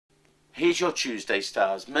Here's your Tuesday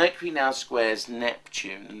stars. Mercury now squares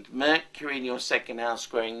Neptune, and Mercury in your second house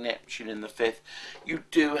squaring Neptune in the fifth. You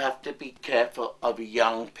do have to be careful of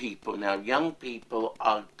young people. Now, young people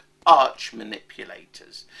are arch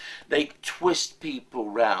manipulators. They twist people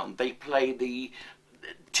round. They play the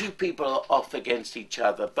two people off against each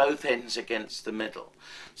other, both ends against the middle.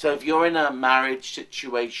 So if you're in a marriage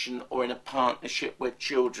situation or in a partnership where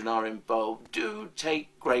children are involved, do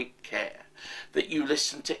take great care that you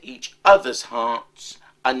listen to each other's hearts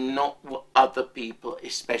and not what other people,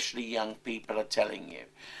 especially young people, are telling you.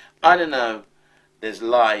 I don't know, there's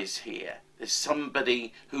lies here. There's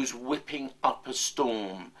somebody who's whipping up a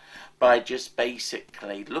storm by just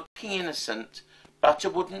basically looking innocent. Butter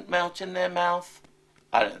wouldn't melt in their mouth.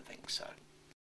 I don't think so.